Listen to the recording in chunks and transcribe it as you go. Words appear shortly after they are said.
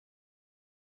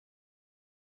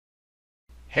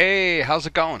Hey, how's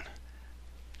it going?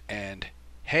 And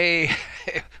hey,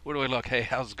 where do I look? Hey,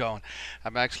 how's it going?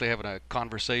 I'm actually having a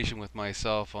conversation with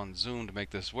myself on Zoom to make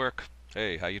this work.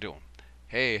 Hey, how you doing?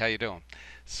 Hey, how you doing?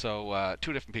 So,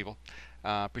 two different people.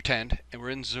 Pretend, and we're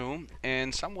in Zoom,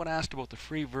 and someone asked about the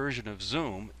free version of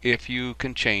Zoom if you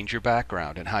can change your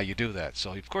background and how you do that.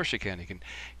 So, of course you can.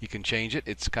 You can change it.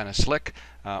 It's kind of slick.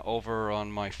 Over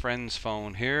on my friend's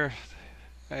phone here,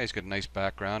 he's got a nice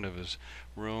background of his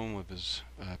room with his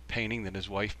painting that his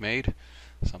wife made,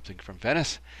 something from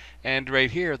Venice. And right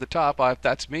here at the top,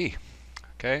 that's me.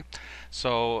 Okay,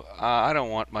 so I don't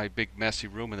want my big messy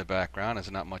room in the background. It's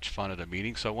not much fun at a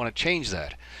meeting, so I want to change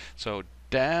that. So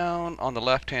down on the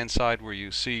left-hand side where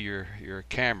you see your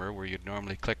camera, where you'd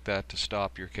normally click that to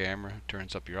stop your camera,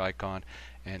 turns up your icon,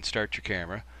 and start your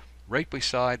camera. Right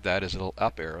beside that is a little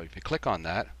up arrow. If you click on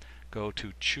that, go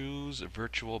to choose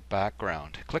virtual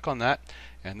background. Click on that,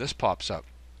 and this pops up.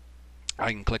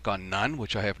 I can click on none,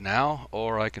 which I have now,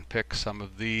 or I can pick some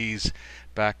of these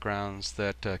backgrounds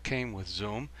that came with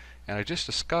Zoom. And I just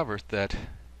discovered that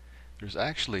there's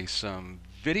actually some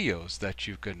videos that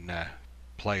you can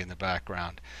play in the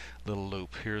background. Little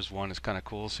loop. Here's one that's kind of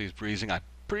cool. See, he's breathing. I'm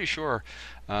pretty sure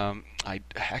I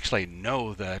actually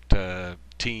know that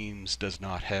Teams does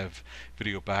not have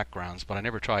video backgrounds, but I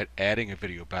never tried adding a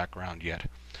video background yet.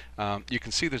 You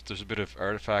can see that there's a bit of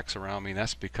artifacts around me, and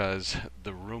that's because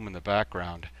the room in the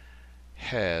background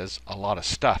has a lot of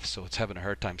stuff, so it's having a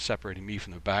hard time separating me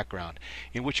from the background.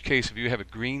 In which case, if you have a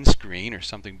green screen or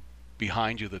something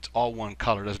behind you that's all one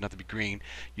color, doesn't have to be green,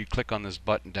 you click on this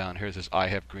button down here that says I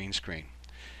have green screen.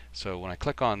 So when I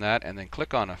click on that and then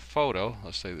click on a photo,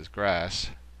 let's say this grass,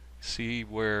 see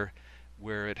where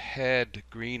it had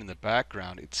green in the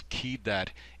background, it's keyed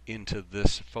that into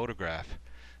this photograph.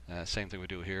 Same thing we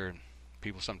do here, and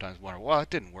people sometimes wonder, well, it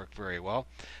didn't work very well.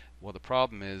 Well, the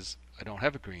problem is I don't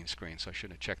have a green screen, so I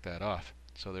shouldn't have checked that off.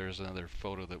 So there's another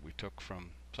photo that we took from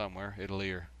somewhere, Italy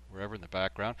or wherever, in the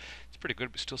background. It's pretty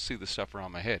good, but still see the stuff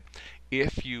around my head.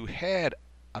 If you had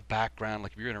a background,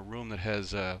 like if you're in a room that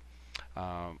has I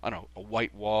don't know, a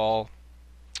white wall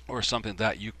or something,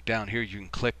 that you down here you can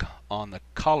click on the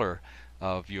color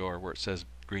of your, where it says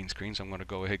green screen. So I'm going to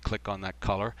go ahead, click on that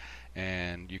color,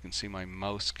 and you can see my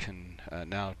mouse can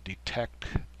now detect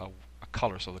a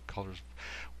color. So the color's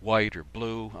white or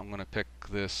blue. I'm going to pick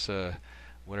this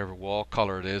whatever wall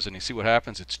color it is, and you see what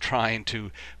happens. It's trying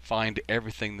to find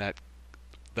everything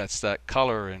that's that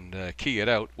color and key it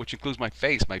out, which includes my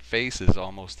face. My face is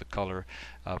almost the color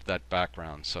of that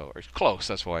background, so it's close.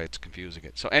 That's why it's confusing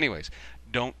it. So anyways,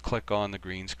 don't click on the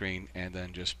green screen and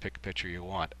then just pick a picture you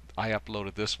want. I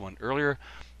uploaded this one earlier.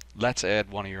 Let's add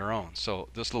one of your own. So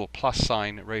this little plus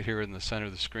sign right here in the center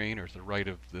of the screen, or to the right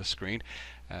of the screen,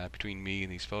 between me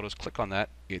and these photos, click on that.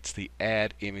 It's the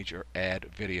add image or add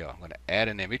video. I'm going to add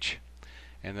an image,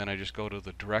 and then I just go to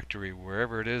the directory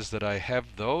wherever it is that I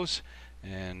have those,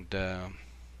 and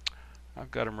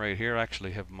I've got them right here. I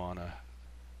actually have them on a,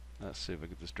 let's see if I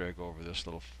can just drag over this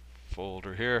little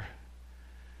folder here.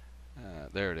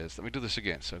 There it is. Let me do this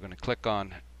again. So I'm going to click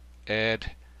on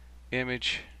add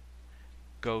image,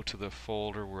 go to the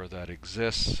folder where that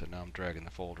exists, and now I'm dragging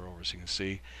the folder over so you can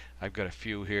see I've got a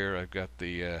few here. I've got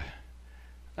the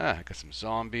I got some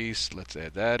zombies. Let's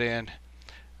add that in.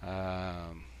 I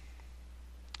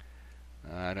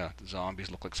know the zombies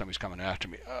look like somebody's coming after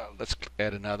me. Let's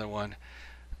add another one.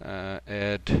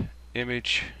 Add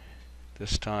image.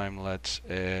 This time let's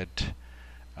add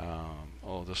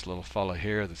this little fella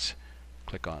here. That's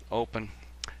click on open.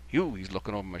 He's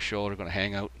looking over my shoulder, going to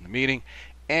hang out in the meeting.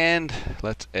 And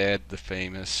let's add the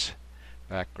famous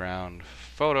background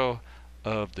photo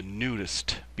of the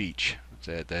nudist beach. Let's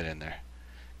add that in there,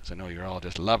 because I know you're all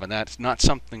just loving that. It's not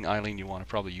something, Eileen, you want to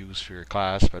probably use for your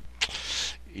class, but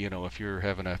you know, if you're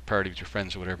having a party with your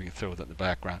friends or whatever, you can throw that in the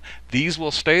background. These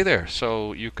will stay there,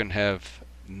 so you can have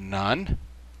none,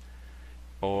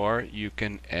 or you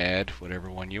can add whatever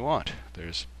one you want.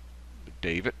 There's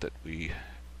David that we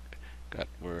got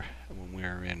when we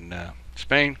were in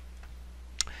Spain,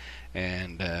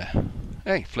 and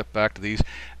hey, flip back to these.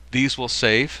 These will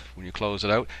save when you close it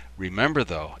out. Remember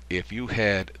though, if you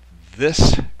had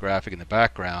this graphic in the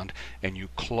background and you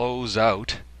close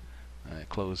out,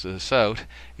 close this out,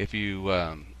 if you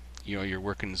you know, you're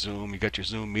working Zoom, you got your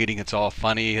Zoom meeting, it's all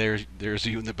funny, there's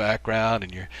you in the background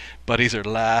and your buddies are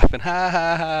laughing, ha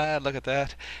ha ha, look at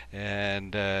that,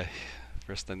 and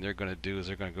first thing they're going to do is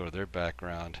they're going to go to their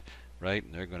background, right,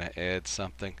 and they're going to add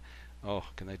something. Oh,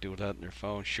 can they do that on their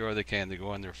phone? Sure they can. They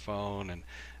go on their phone and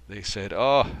they said,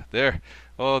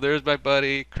 there's my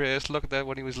buddy Chris, look at that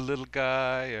when he was a little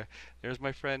guy, there's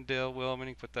my friend Dale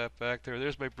Willman, put that back there,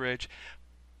 there's my bridge.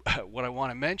 what I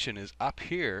want to mention is up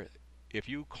here, if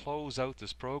you close out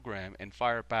this program and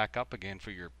fire it back up again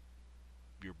for your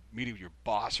meeting with your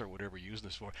boss or whatever you're using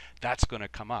this for, that's going to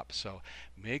come up. So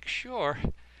make sure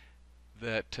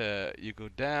that you go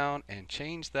down and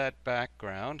change that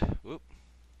background. Oop.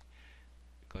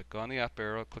 Click on the up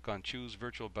arrow, click on choose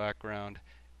virtual background,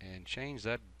 and change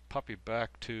that puppy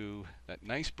back to that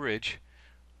nice bridge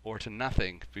or to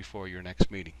nothing before your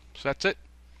next meeting. So that's it.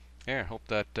 There, hope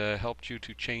that helped you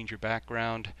to change your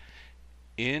background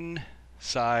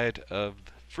inside of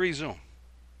free Zoom.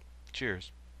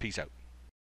 Cheers. Peace out.